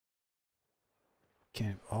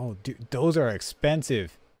Can't. Oh, dude, those are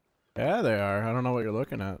expensive. Yeah, they are. I don't know what you're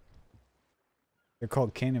looking at. They're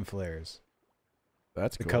called cannon flares.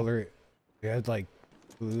 That's The cool. color, they had like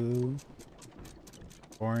blue,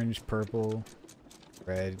 orange, purple,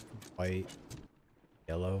 red, white,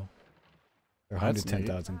 yellow. They're That's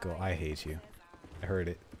 110,000 gold. I hate you. I heard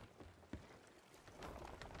it.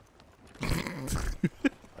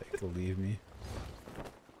 Like, believe me.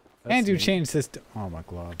 And you changed system. Oh my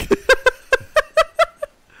god.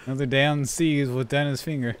 Another day on the seas with Dennis'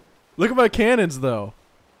 finger. Look at my cannons, though.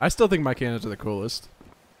 I still think my cannons are the coolest.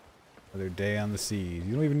 Another day on the seas.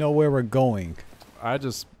 You don't even know where we're going. I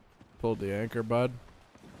just pulled the anchor, bud.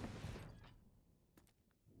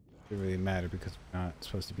 It doesn't really matter because we're not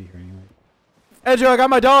supposed to be here anyway. Andrew, I got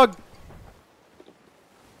my dog.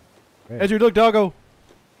 Where? Andrew, look, doggo.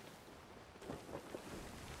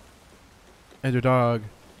 Andrew, dog.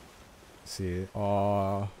 See it.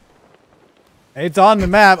 Aw. It's on the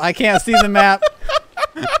map. I can't see the map.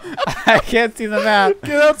 I can't see the map.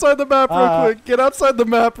 Get outside the map real quick. Get outside the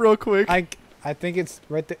map real quick. I think it's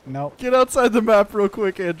right there. No. Get outside the map real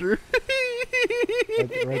quick, Andrew.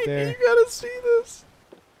 Right there. You gotta see this.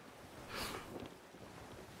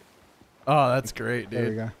 Oh, that's great, dude. There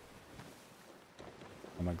we go.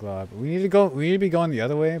 Oh my god. We need to go. We need to be going the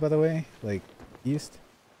other way, by the way. Like, east.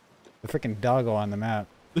 The freaking doggo on the map.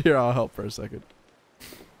 Here, I'll help for a second.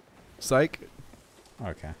 Psych.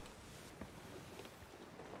 Okay.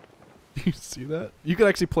 You see that? You can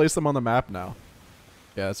actually place them on the map now.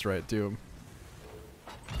 Yeah, that's right. Do them.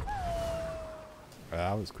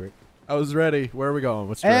 That was quick. I was ready. Where are we going?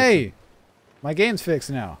 Which direction? Hey! My game's fixed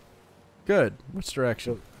now. Good. Which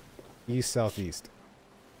direction? East, southeast.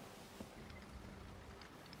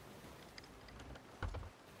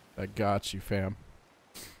 I got you, fam.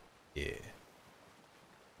 Yeah.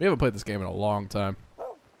 We haven't played this game in a long time.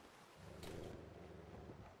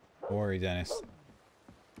 Don't worry, Dennis.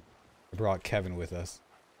 I brought Kevin with us.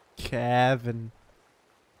 Kevin.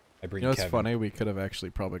 I bring You know, it's Kevin. funny. We could have actually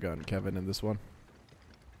probably gotten Kevin in this one.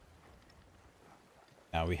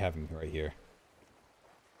 Now we have him right here.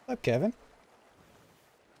 What's up, Kevin?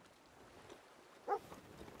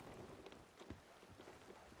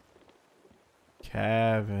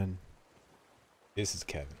 Kevin. This is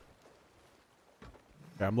Kevin.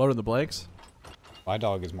 Okay, I'm loading the blanks. My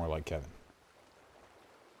dog is more like Kevin.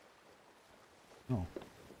 No.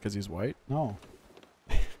 Because he's white. No.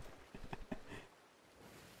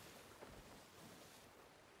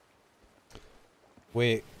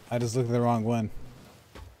 Wait, I just looked at the wrong one.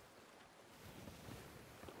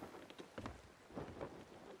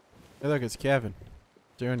 Hey, look, it's Kevin.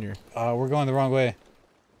 Junior. We're going the wrong way.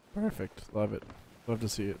 Perfect. Love it. Love to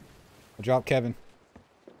see it. I dropped Kevin.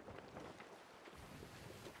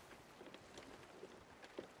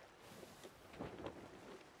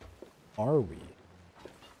 Are we?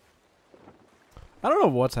 I don't know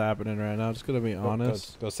what's happening right now. Just gonna be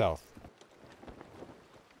honest. Go south.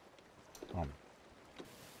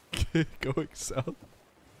 Going south.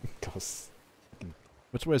 Go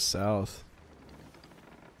Which way south?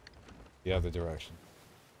 the other direction.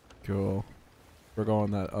 Cool. We're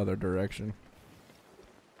going that other direction.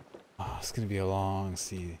 Oh, it's gonna be a long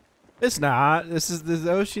sea. It's not.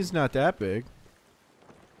 The ocean's not that big.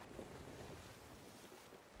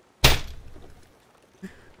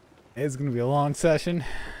 It's gonna be a long session.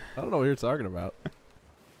 I don't know what you're talking about.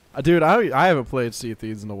 Dude, I haven't played Sea of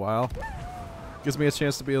Thieves in a while. Gives me a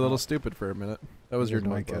chance to be a little stupid for a minute. That was your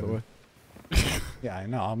There's dog, my by the way. Yeah, I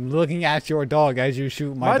know. I'm looking at your dog as you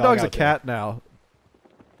shoot my dog. My dog's a out there. cat now.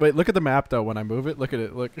 Wait, look at the map though. When I move it, look at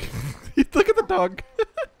it. Look, look at the dog.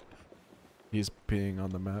 He's peeing on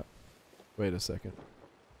the map. Wait a second.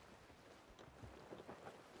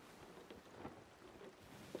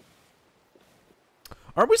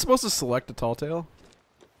 Aren't we supposed to select a tall tale?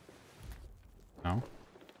 No.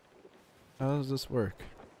 How does this work?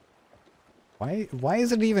 Why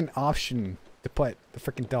is it even an option to put the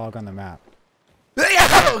freaking dog on the map?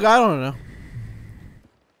 I don't know.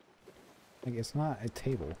 Like, it's not a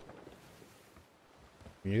table.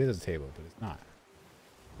 I mean, it is a table, but it's not.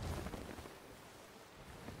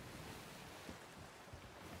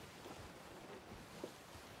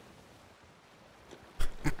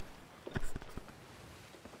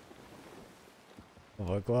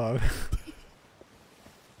 Oh, glove.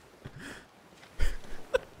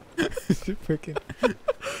 Freaking.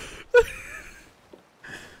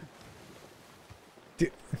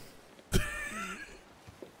 Dude.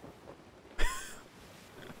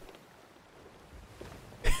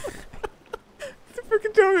 The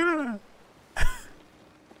freaking dog.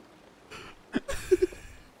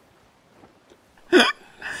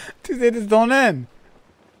 Dude, they just don't end.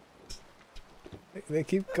 They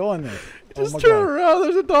keep going there. Just turn around.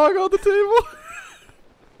 There's a dog on the table.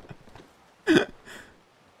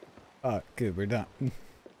 Oh, good. We're done.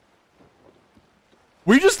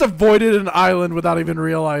 We just avoided an island without even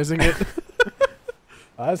realizing it.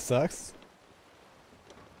 Oh, that sucks.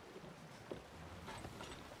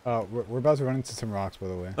 We're about to run into some rocks, by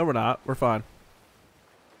the way. No, we're not. We're fine.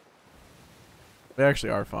 We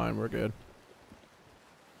actually are fine. We're good.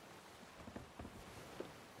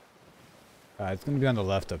 It's gonna be on the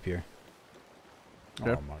left up here.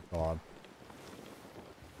 Okay. Oh my god.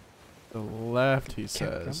 The left, he Get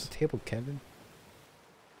on says. the table, Kevin.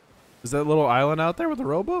 Is that little island out there with the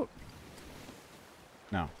rowboat?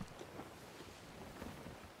 No.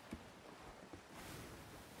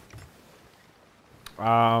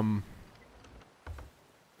 I know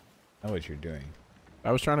what you're doing.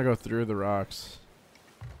 was trying to go through the rocks.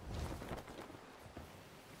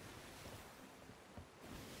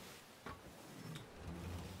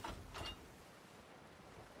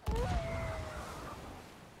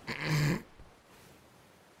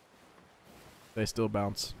 They still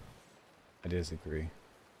bounce. I disagree.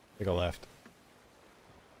 Take a left.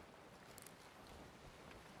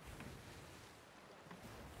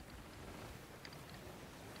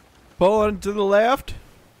 Pulling to the left.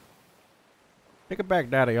 Take it back,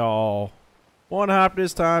 daddy, y'all. One hop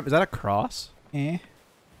this time. Is that a cross? Eh.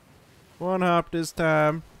 One hop this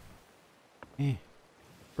time. Eh.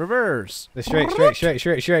 Reverse. The straight, right.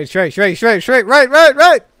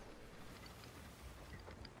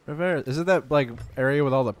 Reverse. Is it that like area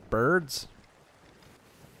with all the birds?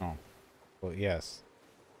 Oh. Well, yes.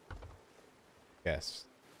 Yes.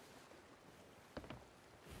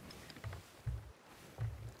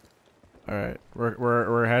 All right,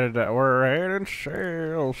 we're headed. We're heading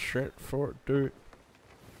sail shit for dude.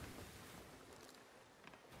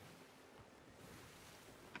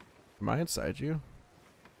 Am I inside you?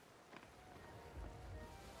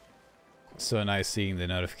 So nice seeing the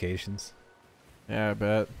notifications. Yeah, I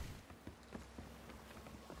bet.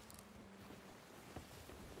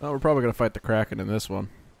 Oh, we're probably gonna fight the Kraken in this one.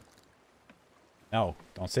 No,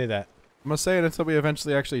 don't say that. I'm gonna say it until we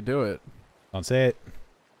eventually actually do it. Don't say it.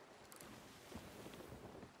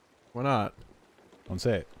 Why not? Don't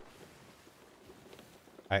say it.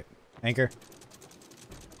 Alright, anchor.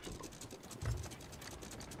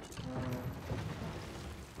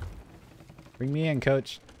 Bring me in,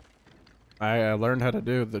 coach. I learned how to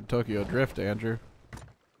do the Tokyo Drift, Andrew.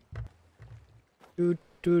 Doot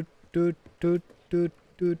doot doot doot doot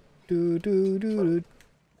doot doot doot doot.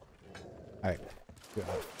 Alright.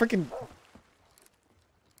 Freaking.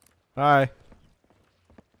 Hi.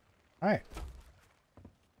 Alright.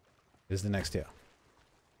 This is the next tail.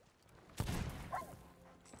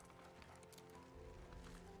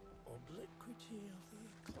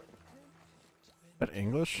 That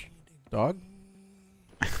English? Dog?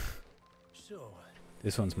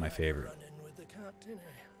 This one's my favorite.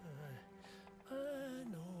 I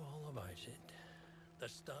know all about it. The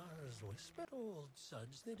stars whisper old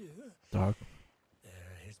suds, they do. Dog. They're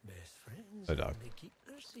his best friends. A dog. They keep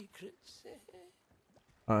their secrets.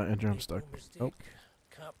 Andrew, I'm stuck. Oh.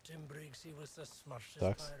 Captain Briggsy was the smartest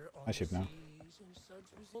Sucks. pirate on I ship the now. seas, and Suds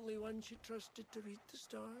was the only one she trusted to read the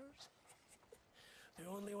stars. The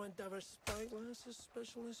only one to have a spyglass as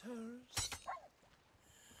special as hers.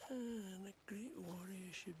 And a great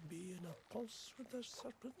warrior should be in a pulse with the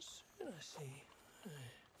serpents soon, I see.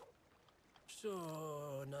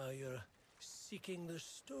 So now you're seeking the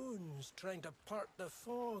stones, trying to part the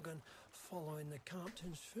fog and following the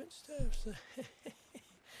captain's footsteps.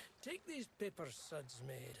 Take these paper Suds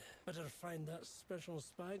made. Better find that special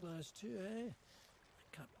spyglass too, eh?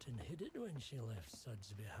 The captain hid it when she left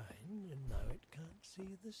Suds behind, and now it can't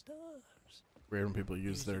see the stars. Weird when people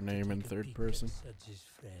use their it to name in take a third peek person. at Suds's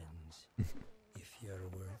friends. If you're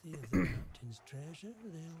worthy of the captain's treasure,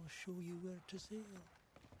 they'll show you where to sail.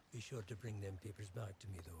 Be sure to bring them papers back to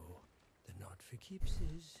me, though. They're not for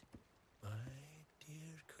keepsies. My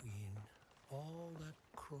dear queen, all that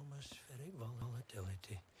chromospheric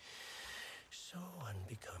volatility. So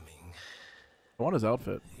unbecoming. I want his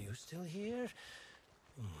outfit. Are you still here?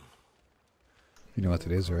 You know what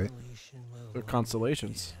it is, right? Consolation will They're one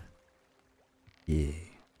constellations. Yeah.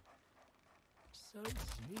 Suds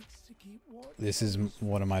needs to keep watching. This is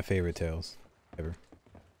one of my favorite tales ever.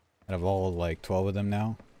 Out of all like 12 of them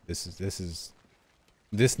now, this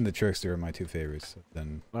and the Trickster are my two favorites.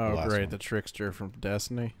 Then the Oh, last great. one. The Trickster from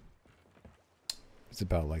Destiny. It's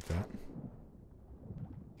about like that.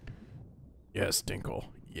 Yes, Dinkle.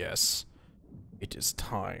 Yes. It is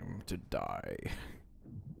time to die.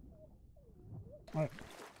 Alright.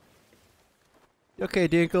 Okay,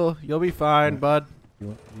 Dinkle. You'll be fine, bud.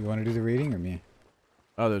 You want to do the reading or me?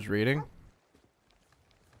 Oh, there's reading?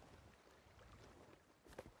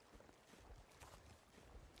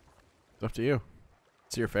 It's up to you.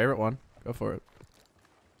 It's your favorite one. Go for it.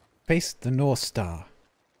 Face the North Star.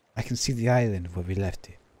 I can see the island where we left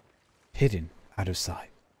it. Hidden out of sight.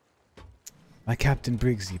 My Captain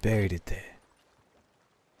Briggsy buried it there.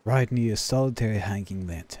 Right near a solitary hanging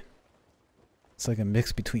lantern. It's like a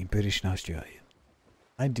mix between British and Australian.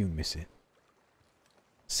 I do miss it.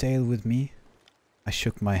 Sail with me? I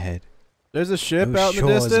shook my head. There's a ship Those out in the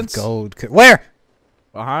shores of distance. gold where?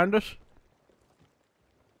 Behind us.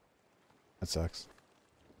 That sucks.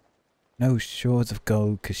 No shores of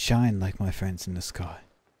gold could shine like my friends in the sky.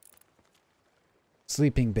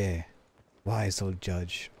 Sleeping Bear, wise old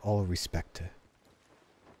judge, all respecter.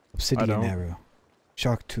 Obsidian don't. arrow,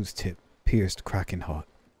 shark tooth tip, pierced cracking heart.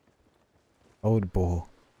 Old bull,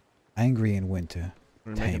 angry in winter,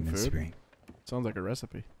 We're tame making in food. spring. Sounds like a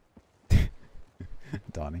recipe.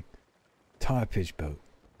 Dawning. Tar pitch boat,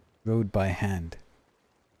 rowed by hand.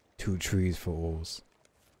 2 trees for oars.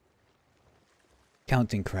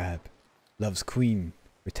 Counting crab, loves queen,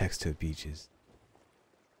 protects her beaches.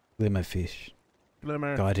 Glimmer fish,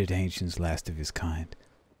 Glimmer. guarded ancients last of his kind.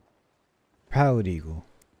 Proud eagle,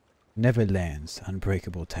 never lands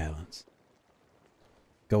unbreakable talons.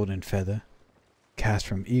 Golden feather, cast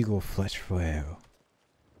from eagle flesh for arrow.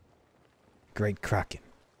 Great kraken,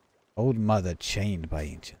 old mother chained by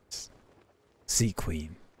ancients. Sea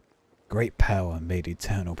queen, great power made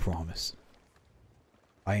eternal promise.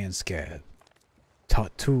 Iron scarab,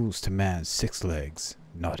 taught tools to man's 6 legs,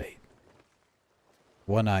 not 8.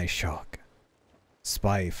 One-eye shark,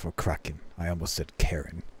 spy for kraken. I almost said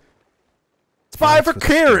Karen. Spy Fights for with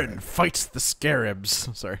Karen! scarab. Fights the scarabs.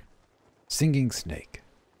 Sorry. Singing snake,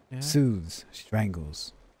 Yeah. soothes,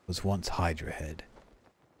 strangles, was once Hydra head.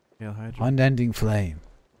 Hail Hydra. Unending flame,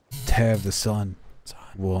 tear of the sun, Sun.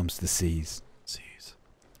 warms the seas. Seas.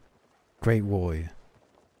 Great warrior,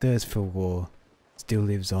 thirst for war, still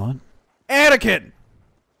lives on. Anakin!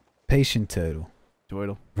 Patient turtle,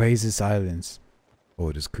 Doidle. raises islands,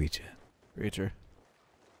 orders creature. Creature.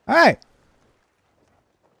 Alright!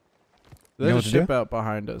 You know There's what a to ship do? out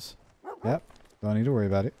behind us. Yep, don't need to worry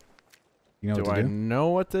about it. You know Do what I to do? know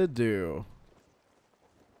what to do?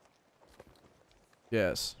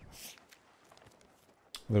 Yes.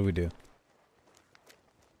 What do we do?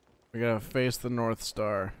 We gotta face the North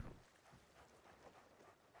Star.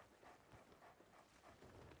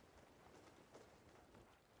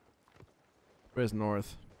 Where's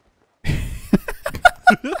north?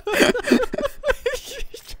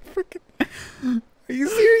 Are you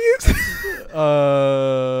serious?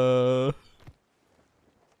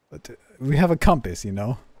 We have a compass, you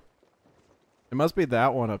know? It must be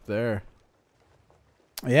that one up there.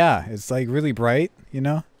 Yeah, it's like really bright, you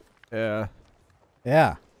know? Yeah.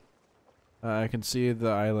 Yeah. I can see the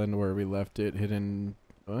island where we left it hidden.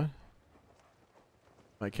 What?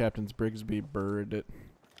 My Captain's Brigsby buried it.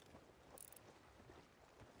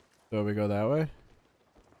 So we go that way?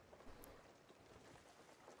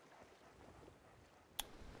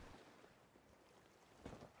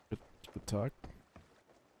 Good talk.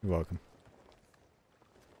 You're welcome.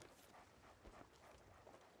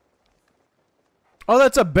 Oh,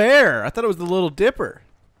 that's a bear! I thought it was the Little Dipper.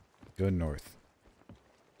 Go north.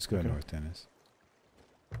 Let's go Okay. north, Dennis.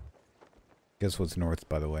 Guess what's north,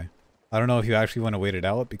 by the way? I don't know if you actually want to wait it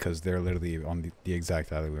out because they're literally on the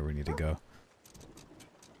exact alley where we need to go.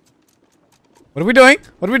 What are we doing?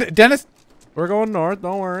 What are we doing? Dennis? We're going north,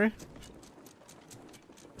 don't worry.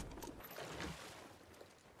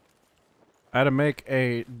 I had to make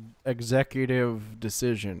a executive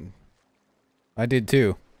decision. I did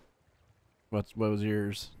too. What was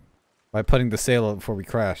yours? By putting the sail up before we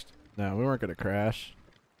crashed. No, we weren't gonna crash.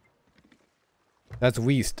 That's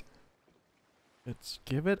Weast. Let's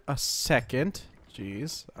give it a second.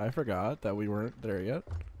 Jeez, I forgot that we weren't there yet.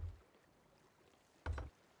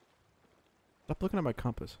 Stop looking at my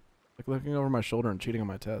compass. Like looking over my shoulder and cheating on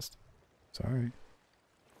my test. Sorry.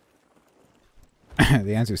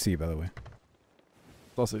 The answer is C, by the way.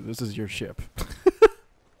 Also, this is your ship.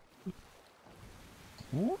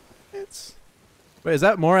 What? It's... Wait, is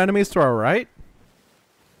that more enemies to our right?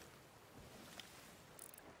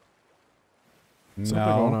 Something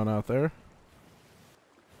going No. on out there. Is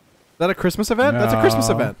that a Christmas event? That's a Christmas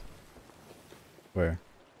No. event. Where?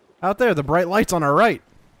 Out there, the bright lights on our right.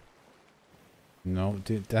 No,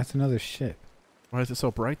 dude, that's another ship. Why is it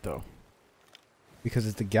so bright though? Because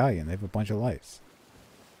it's the galleon. They have a bunch of lights.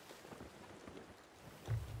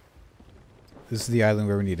 This is the island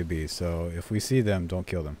where we need to be, so if we see them, don't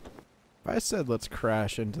kill them. I said let's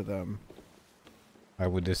crash into them. I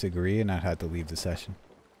would disagree and I'd have to leave the session.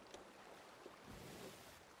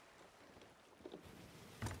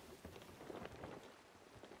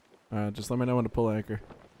 Just let me know when to pull anchor.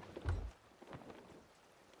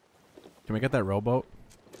 Can we get that rowboat?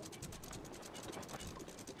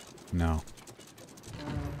 No.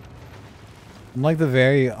 I'm like the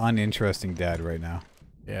very uninteresting dad right now.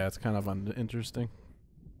 Yeah, it's kind of uninteresting.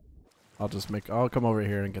 I'll come over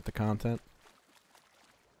here and get the content.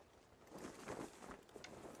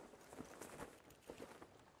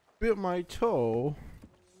 Bit my toe.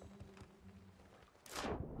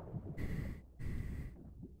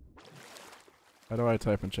 How do I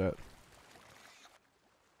type in chat?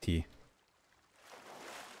 T.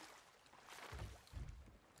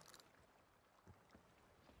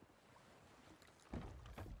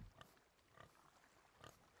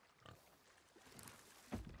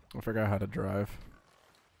 I forgot how to drive.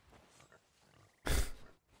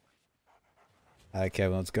 Alright,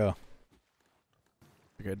 Kevin, let's go.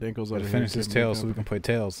 Okay, Dinkle's over Gotta here. finish this tail so we can play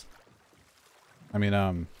tails. I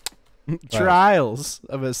mean, Trials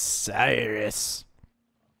of Osiris.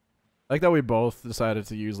 I like that we both decided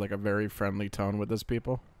to use like a very friendly tone with this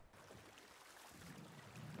people.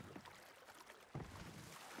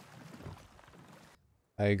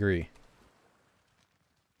 I agree.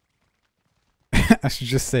 I should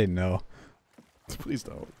just say no. Please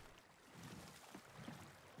don't.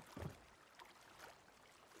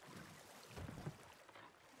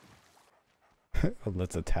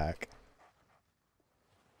 Let's attack.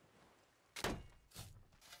 Did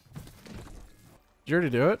you already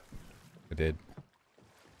do it? I did.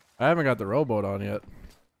 I haven't got the rowboat on yet.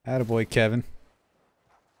 Attaboy, Kevin.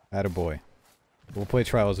 Attaboy. We'll play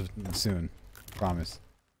Trials soon. Promise.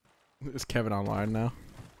 Is Kevin online now?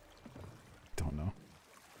 Don't know.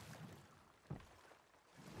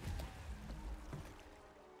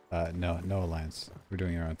 No alliance. We're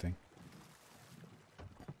doing our own thing.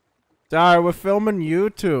 Sorry, we're filming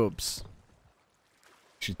YouTubes.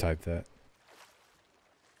 You should type that.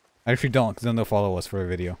 Actually don't, because then they'll follow us for a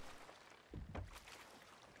video.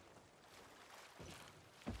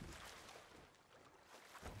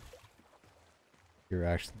 You're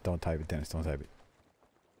actually, don't type it, Dennis, don't type it.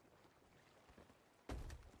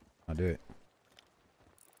 I'll do it.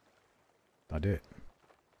 I'll do it.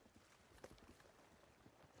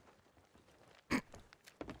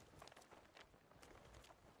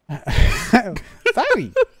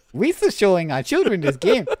 Sorry, Wesa's showing our children this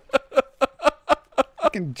game.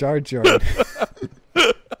 Fucking Jar Jar.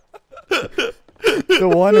 The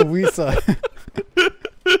one of Wesa.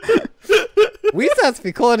 Wesa's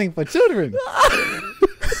recording for children.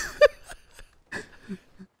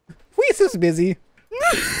 Wesa's busy.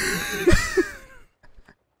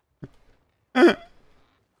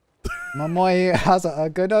 My boy has a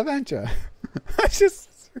good adventure. It's just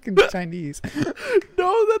freaking Chinese.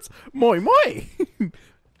 No, that's moi moi.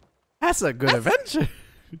 That's a good adventure.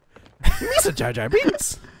 Misa Jar Jar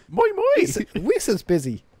Binks. Moi moi. Wesa's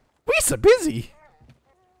busy. We're busy.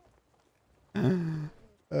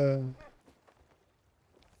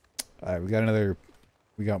 Alright,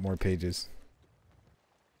 we got more pages.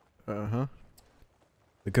 Uh-huh.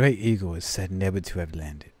 The great eagle is said never to have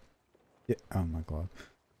landed. Yeah, oh my god.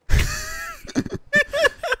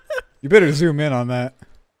 You better zoom in on that.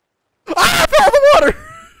 Ah, I fell in the water.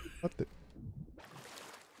 What the?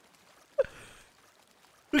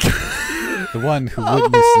 The one who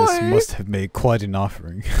witnessed this must have made quite an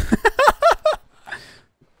offering.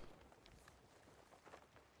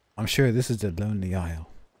 I'm sure this is the Lonely Isle.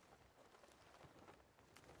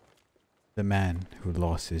 The man who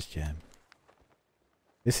lost his gem.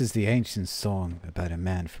 This is the ancient song about a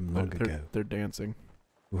man from long ago They're dancing.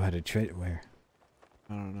 who had a treasure. Where?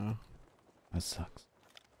 I don't know. That sucks.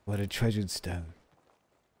 What a treasured stone.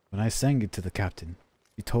 When I sang it to the captain,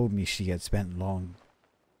 he told me she had spent long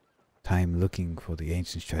time looking for the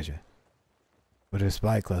ancient treasure. But her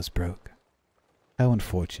spyglass broke. How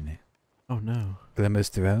unfortunate. Oh no. Glimmer's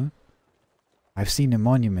throne? I've seen a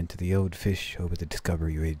monument to the old fish over the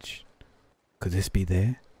Discovery Ridge. Could this be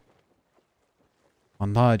there?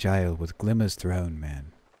 On large isle with Glimmer's throne,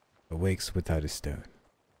 man awakes without a stone.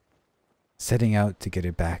 Setting out to get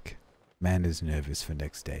it back, man is nervous for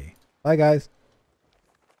next day. Bye guys.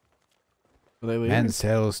 Are they leaving? Man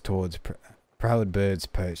sails towards proud bird's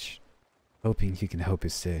perch, hoping he can help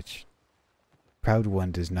his search. Proud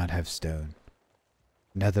one does not have stone.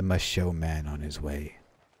 Another must show man on his way.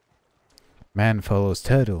 Man follows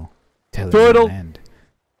turtle. Turtle! Land.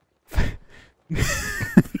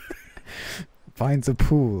 Finds a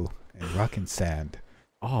pool in rock and sand.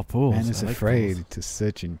 Oh, pools. Man is I like afraid pools. to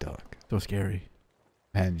search in dark. So scary.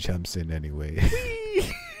 Man jumps in anyway.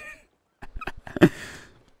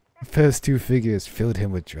 The first two figures filled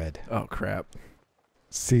him with dread. Oh crap!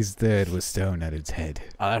 Sees third was stone at its head.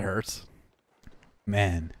 Oh, that hurts.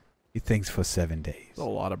 Man, he thinks for 7 days. That's a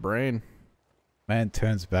lot of brain. Man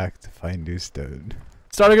turns back to find new stone.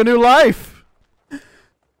 Starting a new life.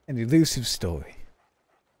 An elusive story.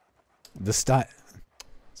 The style.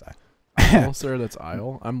 Oh, sir, that's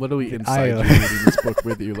Isle. I'm literally inside Isle. you reading this book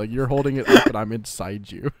with you. Like, you're holding it up and I'm inside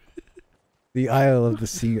you. The Isle of the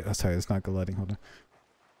Sea. Oh, sorry, it's not gliding. Hold on.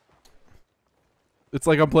 It's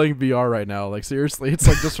like I'm playing VR right now. Like, seriously, it's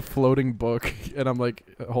like just a floating book and I'm like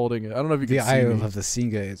holding it. I don't know if you The can see Isle me. of the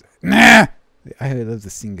Singa is. Nah! The Isle of the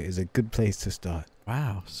Singa is a good place to start.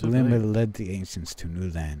 Wow. So Limmer led the ancients to new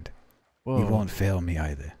land. Whoa. He won't fail me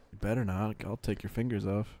either. You better not. I'll take your fingers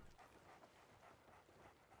off.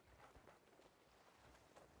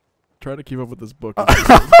 Try to keep up with this book.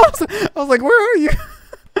 I was like, where are you?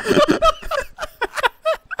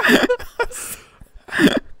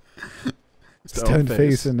 Stone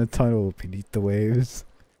face in a tunnel beneath the waves.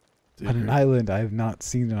 Dude, On an island I have not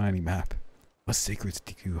seen on any map. What secrets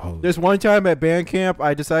do you hold? There's one time at band camp,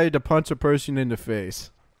 I decided to punch a person in the face.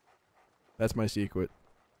 That's my secret.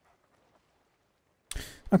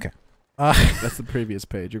 Okay. That's the previous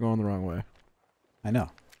page. You're going the wrong way. I know.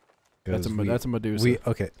 That's a Medusa.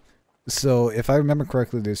 Okay. So if I remember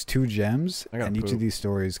correctly, there's 2 gems, I gotta and each poop. of these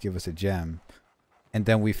stories give us a gem, and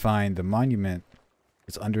then we find the monument.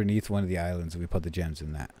 It's underneath one of the islands, and we put the gems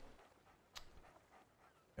in that.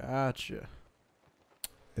 Gotcha.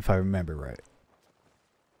 If I remember right.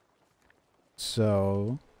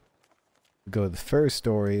 So, go to the first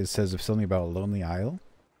story. It says it's something about a lonely isle.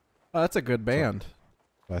 Oh, that's a good band.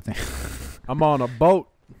 So I think I'm on a boat.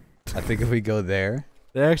 I think if we go there,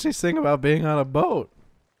 They actually sing about being on a boat.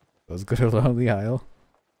 let's go to Lonely Isle.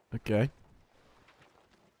 Okay.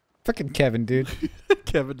 Freaking Kevin, dude.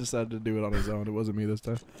 Kevin decided to do it on his own. It wasn't me this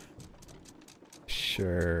time.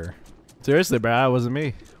 Sure. Seriously, bro, it wasn't me. I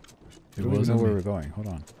It don't even know wasn't where me. we're going. Hold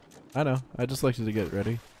on. I know. I just like you to get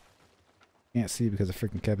ready. Can't see because of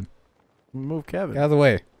freaking Kevin. Move Kevin. Get out of the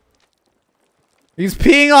way. He's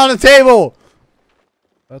peeing on the table!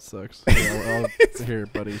 That sucks. Here,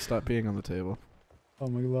 buddy. Stop peeing on the table. Oh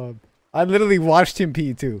my god. I literally watched him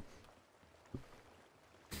pee too.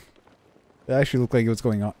 It actually looked like it was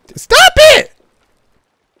going on. Stop it!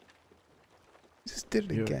 Just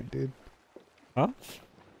did it You- again, dude. Huh?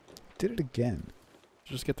 Did it again.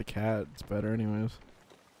 Just get the cat. It's better anyways.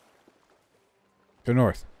 Go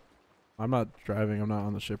north. I'm not driving. I'm not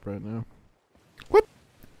on the ship right now. What?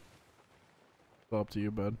 It's all up to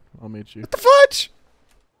you, bud. I'll meet you. What the fudge?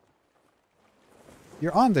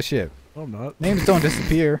 You're on the ship. No, I'm not. Names don't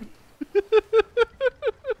disappear. You're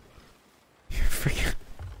freaking.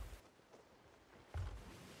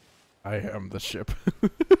 I am the ship.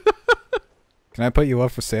 Can I put you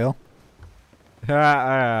up for sale?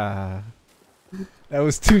 Ah. That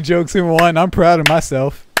was 2 jokes in one. I'm proud of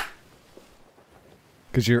myself.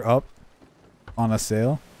 Cause you're up on a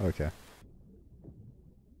sale? Okay.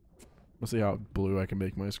 Let's see how blue I can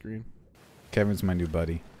make my screen. Kevin's my new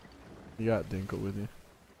buddy. You got Dinkle with you.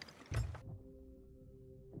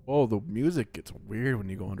 Oh, the music gets weird when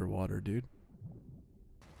you go underwater, dude.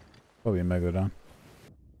 Probably a Megalodon.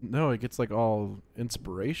 No, it gets like all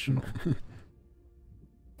inspirational.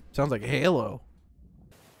 Sounds like Halo.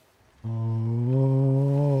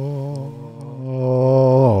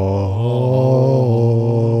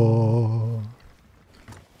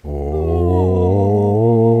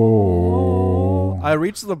 I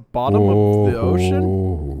reached the bottom of the ocean.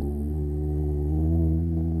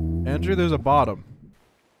 Andrew, there's a bottom.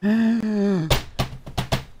 That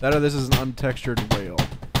or this is an untextured whale.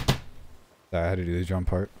 I had to do the drum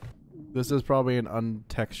part. This is probably an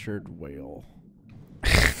untextured whale.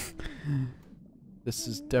 This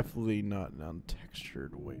is definitely not an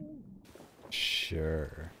untextured whale.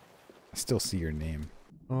 Sure. I still see your name.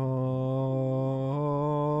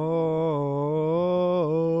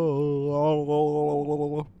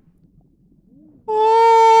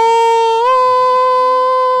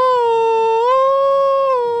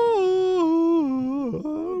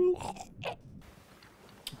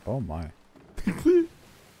 Oh my.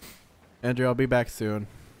 Andrew, I'll be back soon.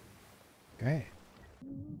 Okay.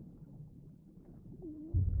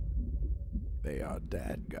 They are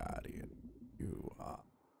dead, Guardian. You are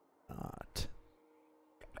not.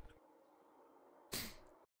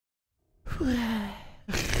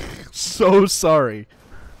 So sorry.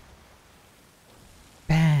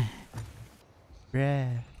 Hey,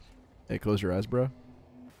 close your eyes, bro.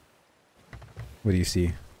 What do you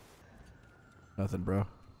see? Nothing, bro.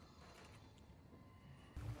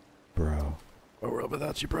 Bro. A world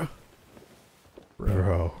without you, bro.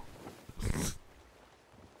 Bro.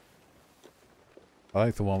 I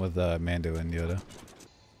like the one with Mando and Yoda.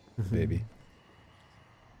 Baby.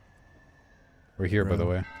 We're here, by the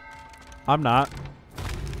way. I'm not.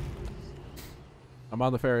 I'm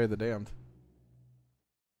on the ferry of the damned.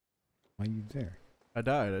 Why are you there? I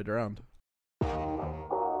died. I drowned.